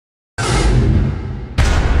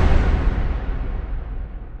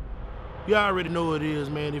You already know what it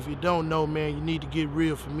is, man. If you don't know, man, you need to get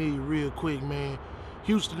real familiar real quick, man.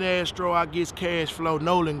 Houston Astro, I guess cash flow,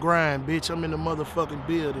 Nolan grind, bitch. I'm in the motherfucking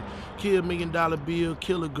building. Kill $1 million bill,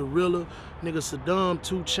 Killa Gorilla, nigga SADDAM,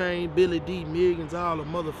 2 Chain, Billie D, millions, all the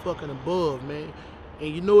motherfucking above, man.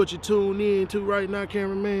 And you know what you tuned in to right now,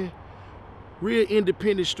 cameraman? Real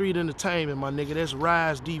independent street entertainment, my nigga. That's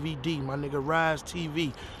Rise DVD, my nigga. Rise TV.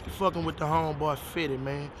 You fucking with the homeboy Fetty,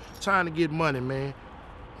 man. Trying to get money, man.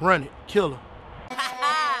 Run it, Killa.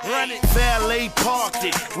 Run it, valet parked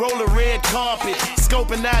it, roll a red carpet,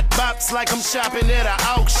 scoping out bops like I'm shopping at an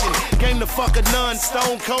auction. Game to fuck a nun,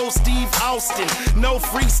 Stone Cold Steve Austin. No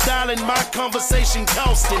freestyling, my conversation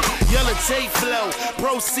costing. Yellow tape flow,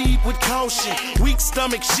 proceed with caution. Weak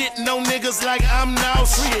stomach shitting on niggas like I'm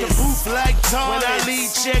nauseous. The booth like tar when I lead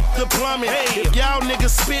check the plumbing. Hey, if y'all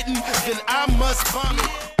niggas spitting, then I must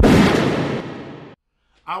vomit.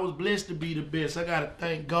 I was blessed to be the best. I gotta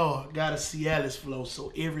thank God. Gotta see Alice flow,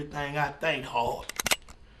 so everything I think hard.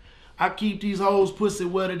 I keep these hoes pussy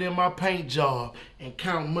wetter than my paint job and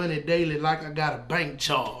count money daily like I got a bank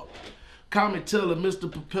job. Call me tell her Mr.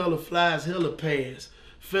 Propeller flies hella past.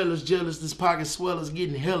 Fellas jealous, this pocket swellers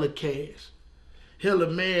getting hella cash. Hella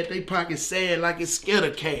mad, they pocket sad like it's scared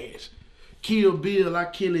of cash. Kill Bill, I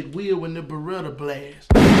kill it will when the Beretta blast.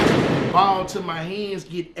 Ball to my hands,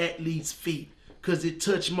 get athlete's feet. Cause it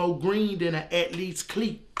touch more green than an athlete's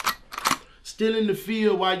cleat. Still in the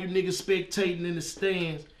field while you niggas spectating in the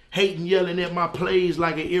stands. Hating, yelling at my plays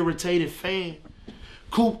like an irritated fan.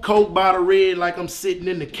 Coupe coke bottle red like I'm sitting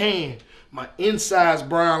in the can. My insides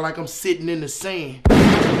brown like I'm sitting in the sand.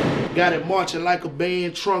 Got it marching like a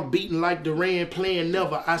band, trunk beating like Duran, playing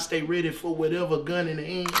never. I stay ready for whatever gun in the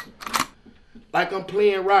hand. Like I'm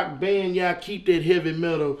playing rock band, y'all keep that heavy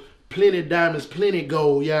metal. Plenty diamonds, plenty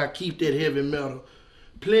gold, y'all keep that heavy metal.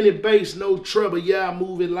 Plenty bass, no trouble, y'all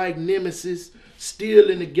moving like Nemesis. Still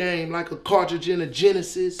in the game like a cartridge in a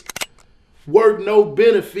Genesis. Work no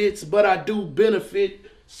benefits, but I do benefit.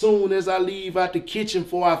 Soon as I leave out the kitchen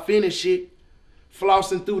before I finish it.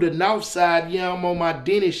 Flossing through the north side, yeah, I'm on my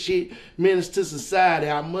dentist shit. Menace to society,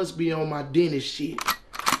 I must be on my dentist shit.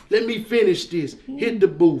 Let me finish this, hit the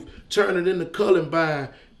booth, turn it into Columbine.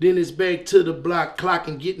 Then it's back to the block,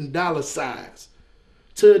 clocking, getting dollar signs.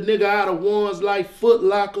 To a nigga out of ones like Foot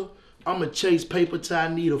Locker, I'ma chase paper till I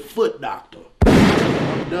need a foot doctor.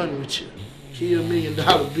 I'm done with you. Kill $1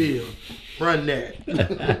 million bill. Run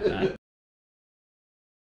that.